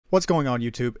What's going on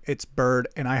YouTube? It's Bird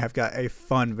and I have got a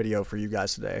fun video for you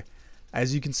guys today.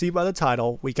 As you can see by the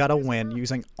title, we got a win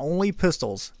using only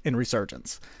pistols in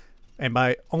Resurgence. And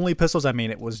by only pistols I mean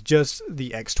it was just the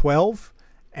X12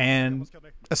 and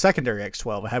a secondary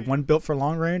X12. I had one built for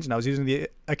long range and I was using the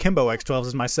Akimbo X12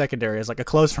 as my secondary as like a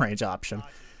close range option.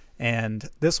 And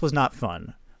this was not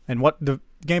fun. And what the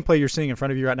gameplay you're seeing in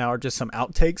front of you right now are just some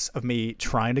outtakes of me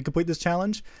trying to complete this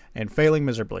challenge and failing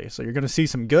miserably. So you're going to see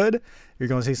some good, you're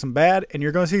going to see some bad, and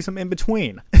you're going to see some in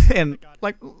between. And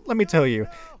like, let me tell you,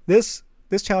 this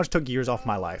challenge took years off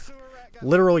my life.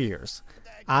 Literal years.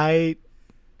 I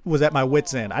was at my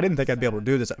wit's end. I didn't think I'd be able to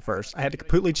do this at first. I had to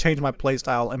completely change my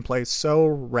playstyle and play so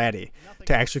ratty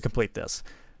to actually complete this.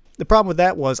 The problem with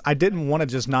that was I didn't want to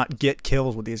just not get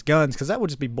kills with these guns because that would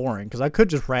just be boring, because I could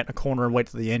just rat in a corner and wait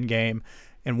to the end game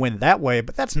and win that way,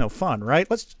 but that's no fun, right?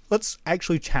 Let's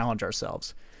actually challenge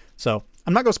ourselves. So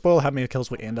I'm not going to spoil how many kills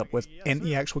we end up with in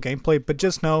the actual gameplay, but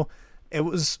just know it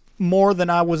was more than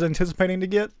I was anticipating to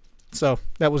get, so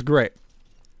that was great.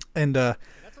 And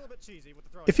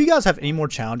if you guys have any more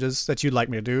challenges that you'd like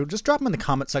me to do, just drop them in the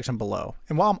comment section below.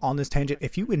 And while I'm on this tangent,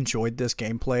 if you enjoyed this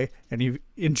gameplay and you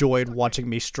enjoyed watching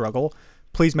me struggle,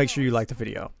 please make sure you like the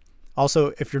video.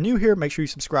 Also, if you're new here, make sure you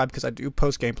subscribe because I do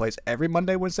post gameplays every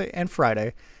Monday, Wednesday, and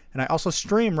Friday. And I also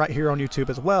stream right here on YouTube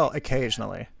as well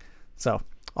occasionally. So,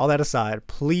 all that aside,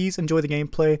 please enjoy the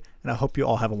gameplay, and I hope you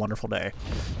all have a wonderful day.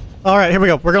 Alright, here we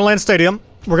go. We're going to land stadium.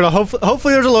 We're going to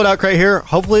hopefully there's a loadout crate here.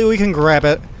 Hopefully we can grab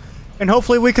it. And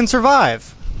hopefully we can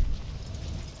survive.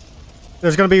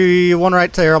 There's going to be one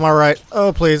right there on my right.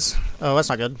 Oh, please. Oh, that's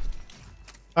not good.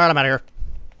 Alright, I'm out of here.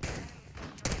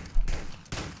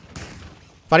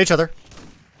 Fight each other.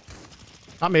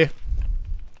 Not me.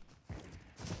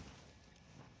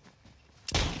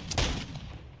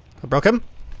 I broke him.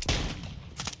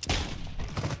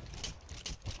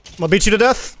 I'm gonna beat you to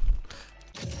death.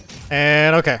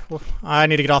 And okay, well, I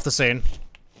need to get off the scene.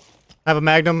 I have a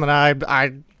Magnum,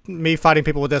 and me fighting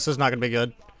people with this is not gonna be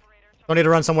good. Don't need to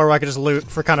run somewhere where I can just loot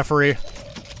for kind of free.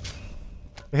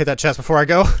 Hit that chest before I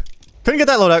go. Couldn't get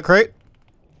that loadout crate.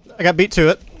 I got beat to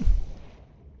it.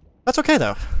 That's okay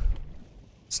though.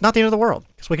 It's not the end of the world,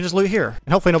 because we can just loot here.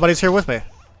 And hopefully nobody's here with me.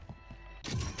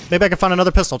 Maybe I can find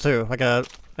another pistol too, like an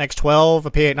X12,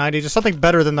 a P890, just something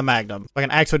better than the Magnum. I can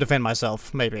actually defend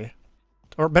myself, maybe.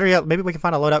 Or better yet, maybe we can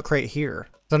find a loadout crate here.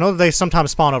 I know that they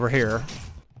sometimes spawn over here.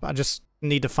 I just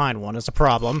need to find one is the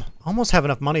problem. Almost have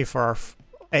enough money for our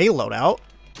A loadout,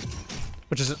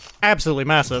 which is absolutely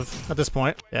massive at this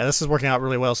point. Yeah, this is working out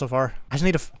really well so far. I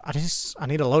need a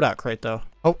loadout crate though.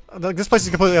 Oh, this place is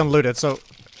completely unlooted, so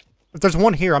if there's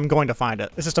one here, I'm going to find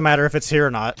it. It's just a matter if it's here or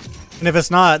not. And if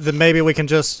it's not, then maybe we can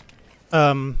just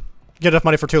get enough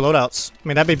money for 2 loadouts. I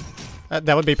mean,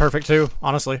 that would be perfect too,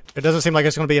 honestly. It doesn't seem like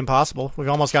it's going to be impossible. We've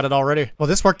almost got it already. Well,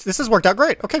 this has worked out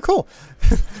great. Okay, cool.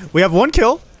 We have 1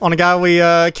 kill on a guy we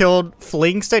killed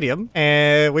fleeing stadium,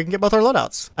 and we can get both our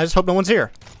loadouts. I just hope no one's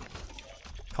here.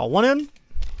 Call one in.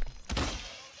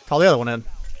 Call the other one in.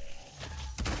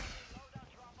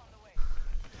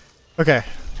 Okay.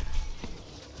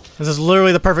 This is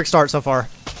literally the perfect start so far.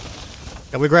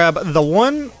 Yeah, we grab the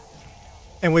one,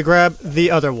 and we grab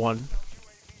the other one.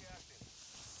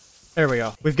 There we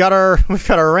go. We've got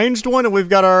our ranged one, and we've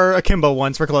got our Akimbo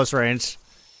ones for close range.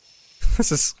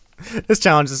 This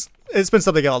challenge it's been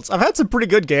something else. I've had some pretty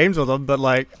good games with them, but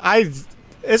like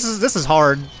this is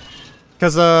hard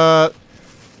because I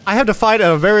have to fight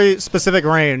at a very specific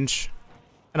range,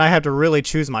 and I have to really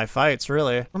choose my fights.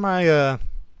 Really, I'm gonna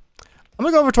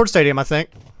go over towards stadium. I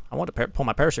think. I want to pull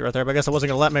my parachute right there, but I guess it wasn't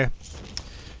going to let me. I'm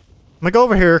going to go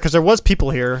over here because there was people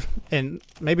here, and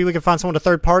maybe we can find someone to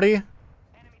third party.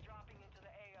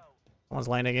 Someone's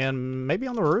landing in, maybe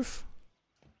on the roof?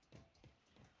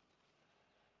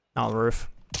 Not on the roof.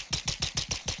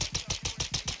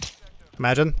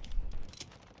 Imagine.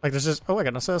 Like there's just, oh, I got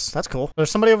an assist. That's cool. There's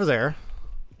somebody over there.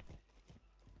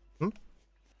 Hmm?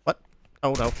 What?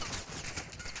 Oh, no.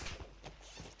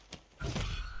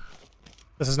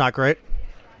 This is not great.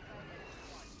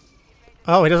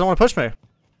 Oh, he doesn't want to push me.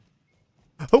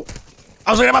 Oh,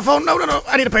 I was looking at my phone. No, no, no.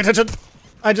 I need to pay attention.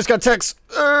 I just got a text.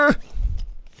 Let's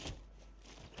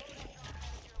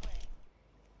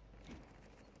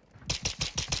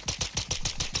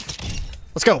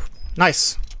go.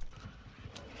 Nice.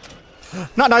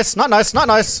 Not nice. Not nice. Not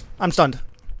nice. I'm stunned.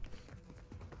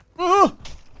 Hold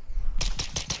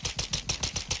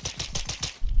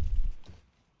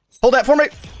that for me.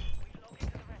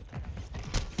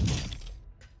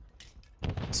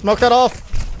 Smoke that off.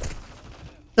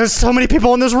 There's so many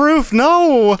people on this roof.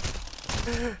 No.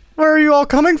 Where are you all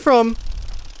coming from?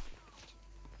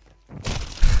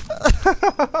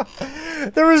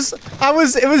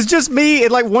 It was just me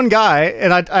and like one guy,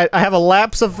 and I have a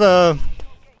lapse of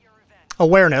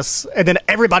awareness, and then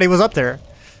everybody was up there.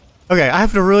 Okay, I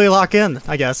have to really lock in,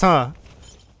 I guess, huh?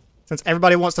 Since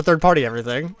everybody wants to third party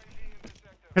everything.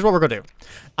 Here's what we're gonna do.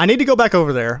 I need to go back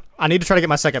over there. I need to try to get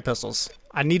my second pistols.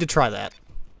 I need to try that.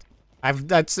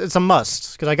 It's a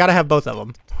must, because I gotta have both of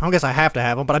them. I don't guess I have to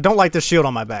have them, but I don't like this shield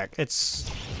on my back.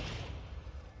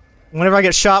 Whenever I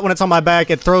get shot when it's on my back,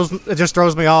 it just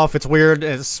throws me off. It's weird.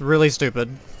 It's really stupid.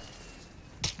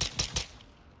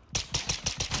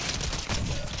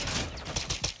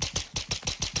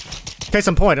 Case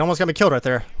in point, it almost got me killed right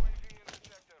there.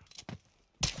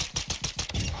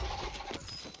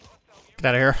 Get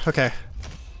out of here. Okay.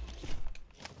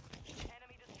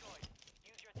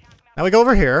 Now we go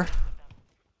over here.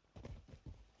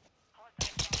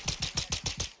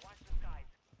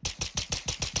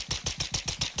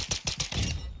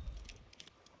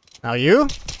 Now you.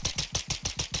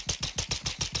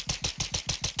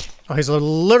 Oh, he's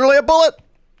literally a bullet.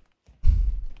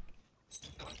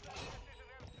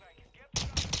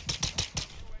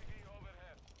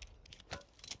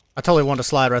 I totally wanted to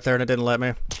slide right there and it didn't let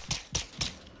me.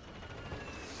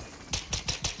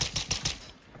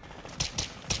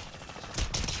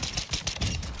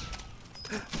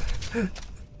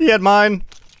 He had mine.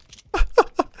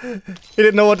 He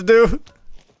didn't know what to do.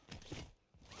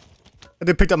 I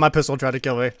did picked up my pistol and tried to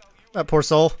kill me. That poor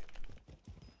soul.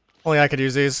 Only I could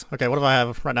use these. Okay, what do I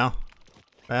have right now?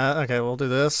 Okay, we'll do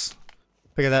this.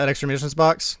 Pick up that extra munitions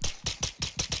box.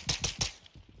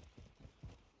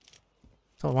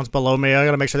 So one's below me. I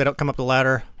gotta make sure they don't come up the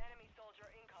ladder.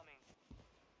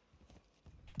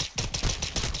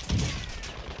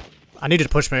 I need you to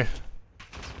push me.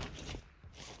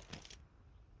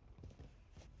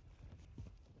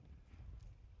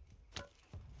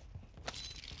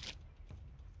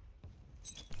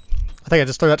 I think I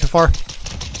just threw that too far.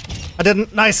 I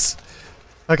didn't. Nice.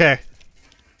 Okay.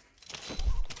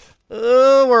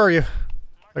 Where are you?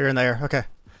 Oh, you're in there. Okay.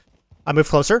 I move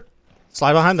closer.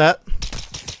 Slide behind that.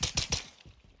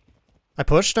 I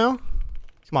push now?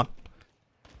 Come on.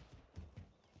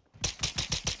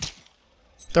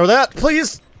 Throw that,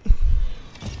 please!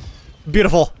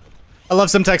 Beautiful. I love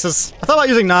Simtexes. I thought about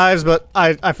using knives, but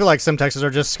I feel like Simtexes are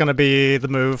just gonna be the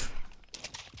move.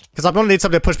 Because I'm gonna need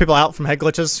something to push people out from head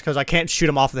glitches, because I can't shoot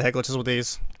them off the head glitches with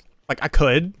these. Like, I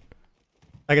could.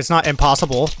 Like, it's not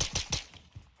impossible.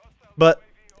 But,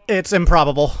 it's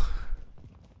improbable.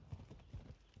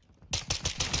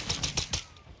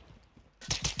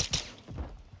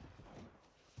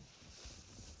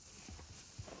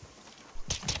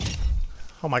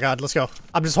 Oh my god, let's go.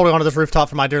 I'm just holding onto this rooftop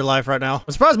for my dear life right now.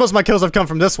 I'm surprised most of my kills have come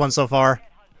from this one so far.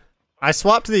 I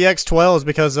swapped to the X12s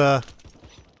because, I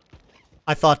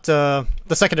thought, the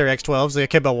secondary X12s, the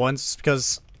Akimbo ones,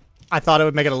 because I thought it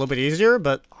would make it a little bit easier,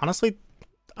 but honestly,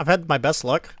 I've had my best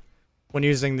luck when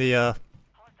using the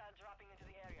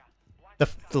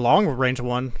long range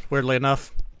one, weirdly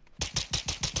enough.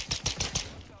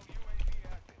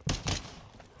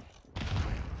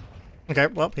 Okay,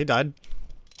 well, he died.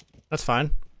 That's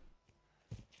fine.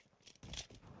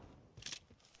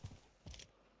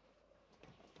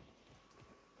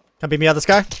 Can beat me out, this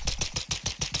guy?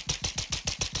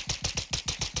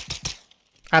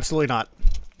 Absolutely not.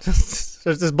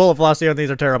 This bullet velocity on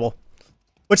these are terrible.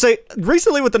 Which they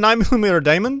recently with the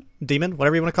 9mm demon,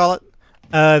 whatever you want to call it,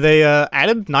 they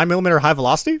added 9mm high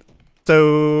velocity.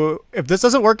 So if this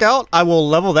doesn't work out, I will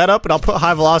level that up and I'll put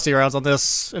high velocity rounds on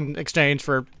this in exchange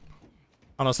for,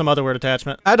 I don't know, some other weird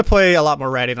attachment. I had to play a lot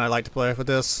more ratty than I like to play with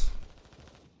this.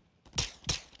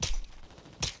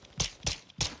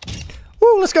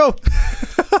 Woo, let's go!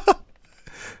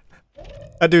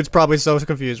 That dude's probably so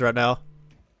confused right now.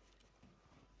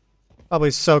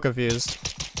 Probably so confused.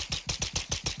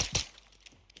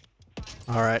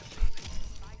 Alright.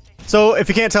 So, if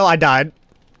you can't tell, I died.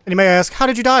 And you may ask, how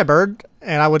did you die, Bird?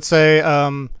 And I would say,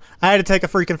 I had to take a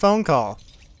freaking phone call.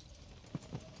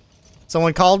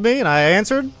 Someone called me and I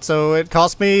answered, so it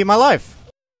cost me my life.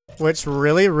 Which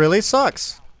really, really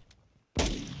sucks.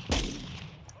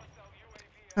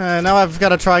 And now I've got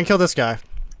to try and kill this guy.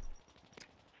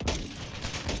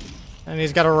 And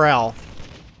he's got a RAL.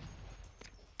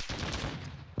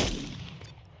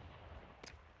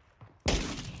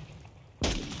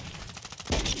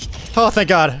 Oh, thank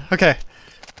God. Okay.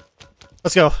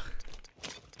 Let's go.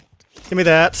 Give me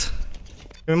that.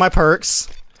 Give me my perks.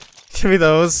 Give me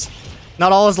those.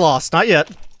 Not all is lost. Not yet.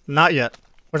 Not yet.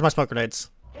 Where's my smoke grenades?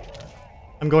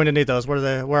 I'm going to need those. Where are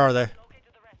they? Where are they?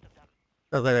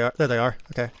 Oh, there they are. There they are.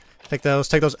 Okay. Take those.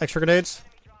 Take those extra grenades.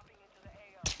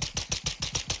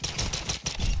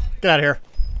 Get out of here.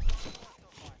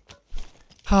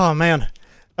 Oh, man.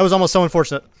 That was almost so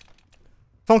unfortunate.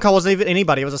 Phone call wasn't even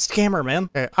anybody. It was a scammer, man.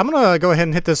 Okay, I'm gonna go ahead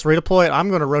and hit this redeploy. I'm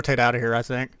gonna rotate out of here, I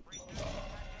think.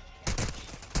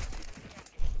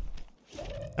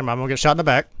 Never mind, I'm gonna get shot in the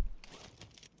back.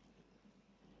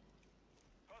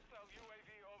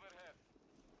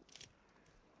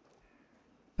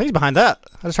 I think he's behind that.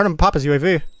 I just heard him pop his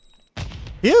UAV.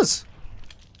 He is.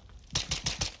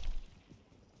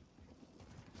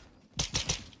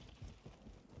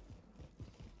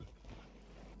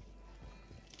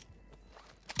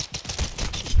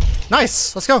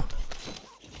 Nice! Let's go!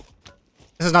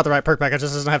 This is not the right perk package.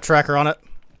 This doesn't have tracker on it.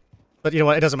 But you know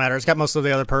what? It doesn't matter. It's got most of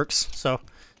the other perks, so...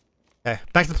 Okay,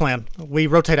 back to the plan. We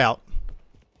rotate out.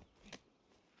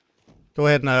 Go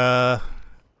ahead and,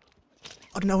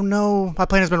 Oh, no! My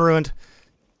plan has been ruined.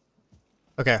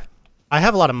 Okay. I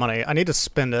have a lot of money. I need to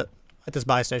spend it at this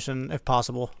buy station, if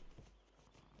possible.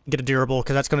 Get a durable,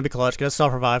 because that's going to be clutch. Get a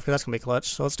self-revive, because that's going to be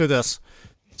clutch. So let's do this.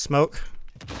 Smoke.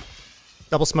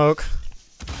 Double smoke.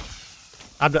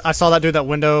 I saw that dude that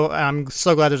window. I'm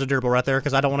so glad there's a durable right there,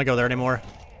 because I don't want to go there anymore.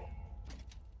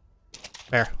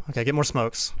 There. Okay, get more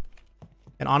smokes.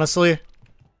 And honestly,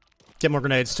 get more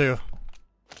grenades, too.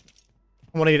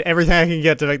 I want to get everything I can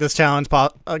get to make this challenge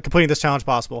completing this challenge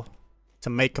possible.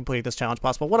 To make completing this challenge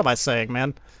possible. What am I saying,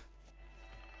 man?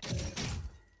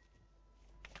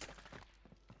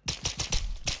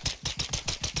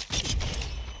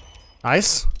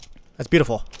 Nice. That's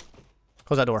beautiful.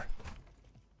 Close that door.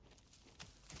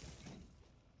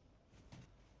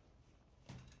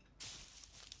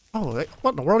 Oh,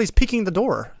 what in the world? He's peeking the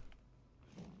door.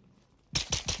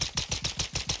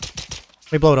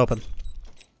 Let me blow it open.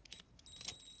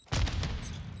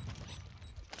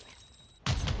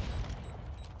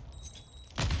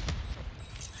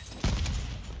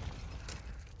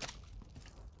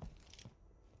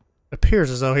 It appears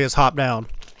as though he has hopped down.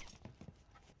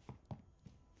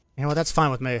 You know what? That's fine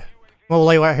with me. We'll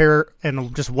lay right here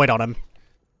and just wait on him.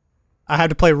 I have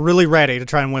to play really ready to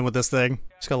try and win with this thing.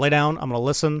 Just gonna lay down. I'm gonna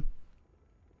listen.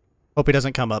 Hope he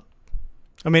doesn't come up.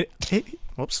 I mean,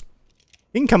 whoops.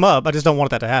 He can come up. I just don't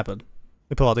want that to happen.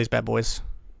 Let me pull out these bad boys.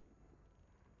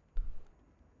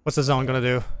 What's the zone gonna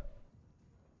do?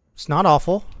 It's not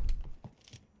awful.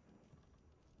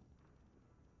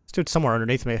 This dude's somewhere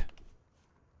underneath me.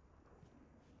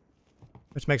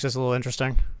 Which makes this a little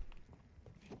interesting.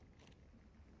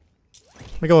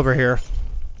 Let me go over here.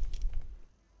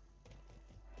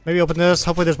 Maybe open this.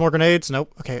 Hopefully there's more grenades.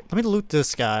 Nope. Okay, let me loot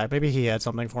this guy. Maybe he had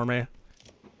something for me.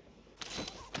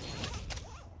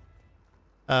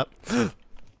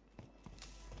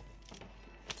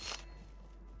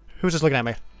 Who's just looking at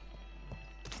me?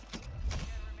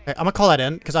 Okay, I'm gonna call that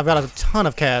in, because I've got a ton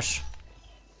of cash.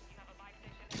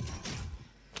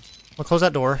 I'll close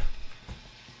that door.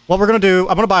 What we're gonna do,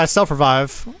 I'm gonna buy a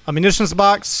self-revive, a munitions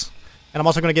box, and I'm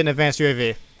also gonna get an advanced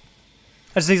UAV. I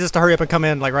just need this to hurry up and come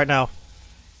in, like, right now.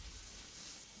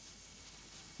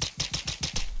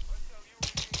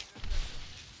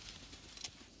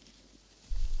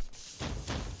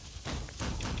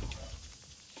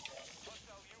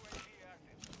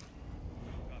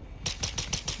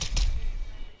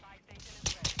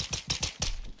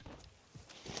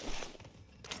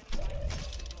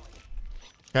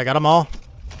 Okay, I got them all.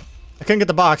 I couldn't get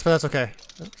the box, but that's okay.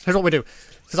 Here's what we do.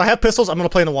 Since I have pistols, I'm gonna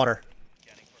play in the water.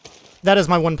 That is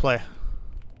my one play.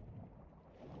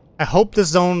 I hope this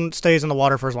zone stays in the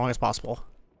water for as long as possible.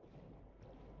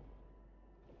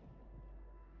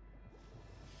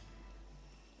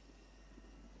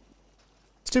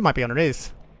 This dude might be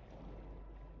underneath.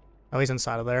 Oh, he's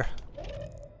inside of there.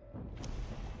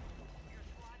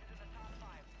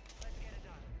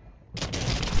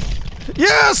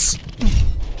 Yes!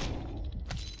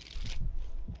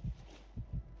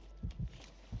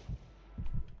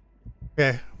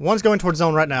 Okay, one's going towards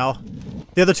zone right now.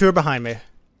 The other two are behind me.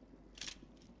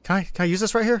 Can I use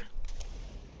this right here?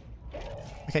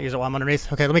 I can't use it while I'm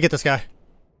underneath. Okay, let me get this guy.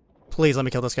 Please let me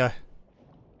kill this guy.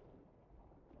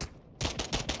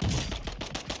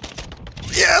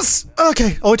 Yes!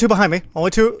 Okay, only two behind me.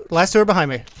 Only two, last two are behind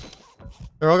me.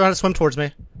 They're all gonna swim towards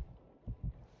me.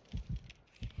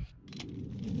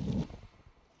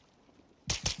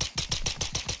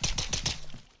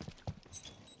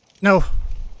 No.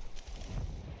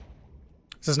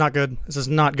 This is not good. This is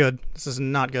not good. This is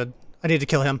not good. I need to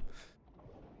kill him.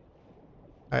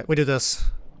 Alright, we do this.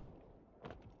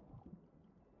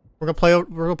 We're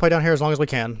gonna play down here as long as we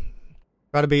can.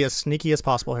 Try to be as sneaky as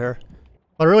possible here.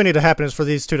 What really need to happen is for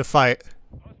these two to fight.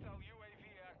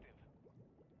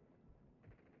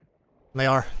 They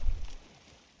are.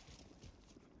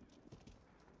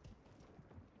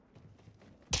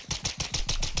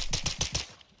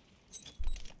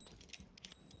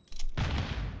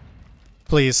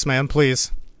 Please, man,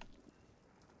 please.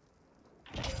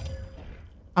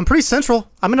 I'm pretty central.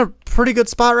 I'm in a pretty good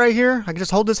spot right here. I can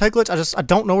just hold this head glitch. I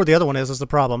don't know where the other one is the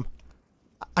problem.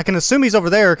 I can assume he's over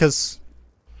there because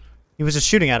he was just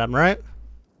shooting at him, right?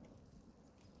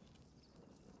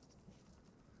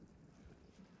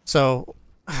 So,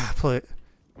 please.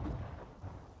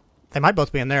 They might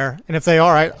both be in there. And if they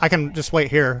are, I can just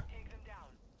wait here.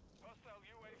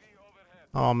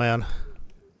 Oh, man.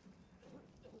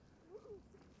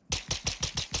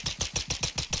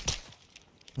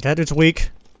 That dude's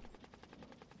weak.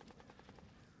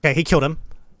 Okay, he killed him.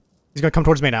 He's gonna come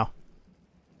towards me now.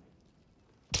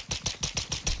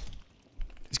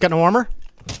 He's got no armor.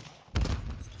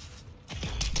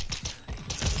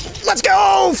 Let's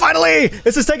go! Finally!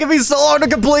 This is taking me so long to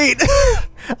complete!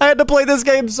 I had to play this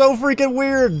game so freaking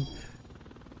weird.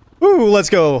 Ooh, let's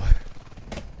go.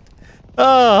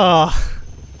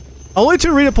 Only 2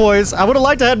 redeploys. I would have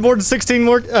liked to have more than 16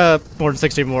 more,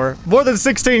 more than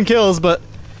 16 kills, but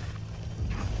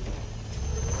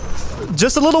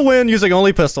just a little win using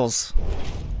only pistols.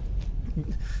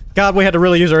 God, we had to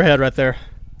really use our head right there.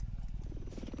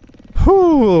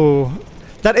 Whew.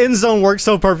 That end zone worked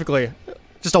so perfectly.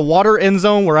 Just a water end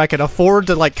zone where I could afford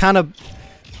to, like, kind of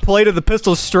play to the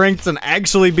pistol's strengths and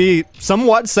actually be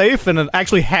somewhat safe and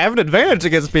actually have an advantage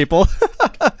against people.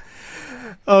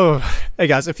 Oh, hey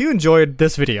guys, if you enjoyed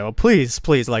this video, please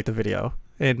like the video.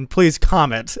 And please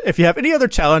comment if you have any other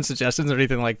challenge suggestions or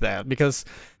anything like that, because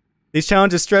these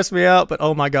challenges stress me out, but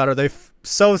oh my god, are they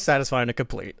so satisfying to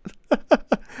complete.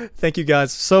 Thank you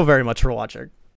guys so very much for watching.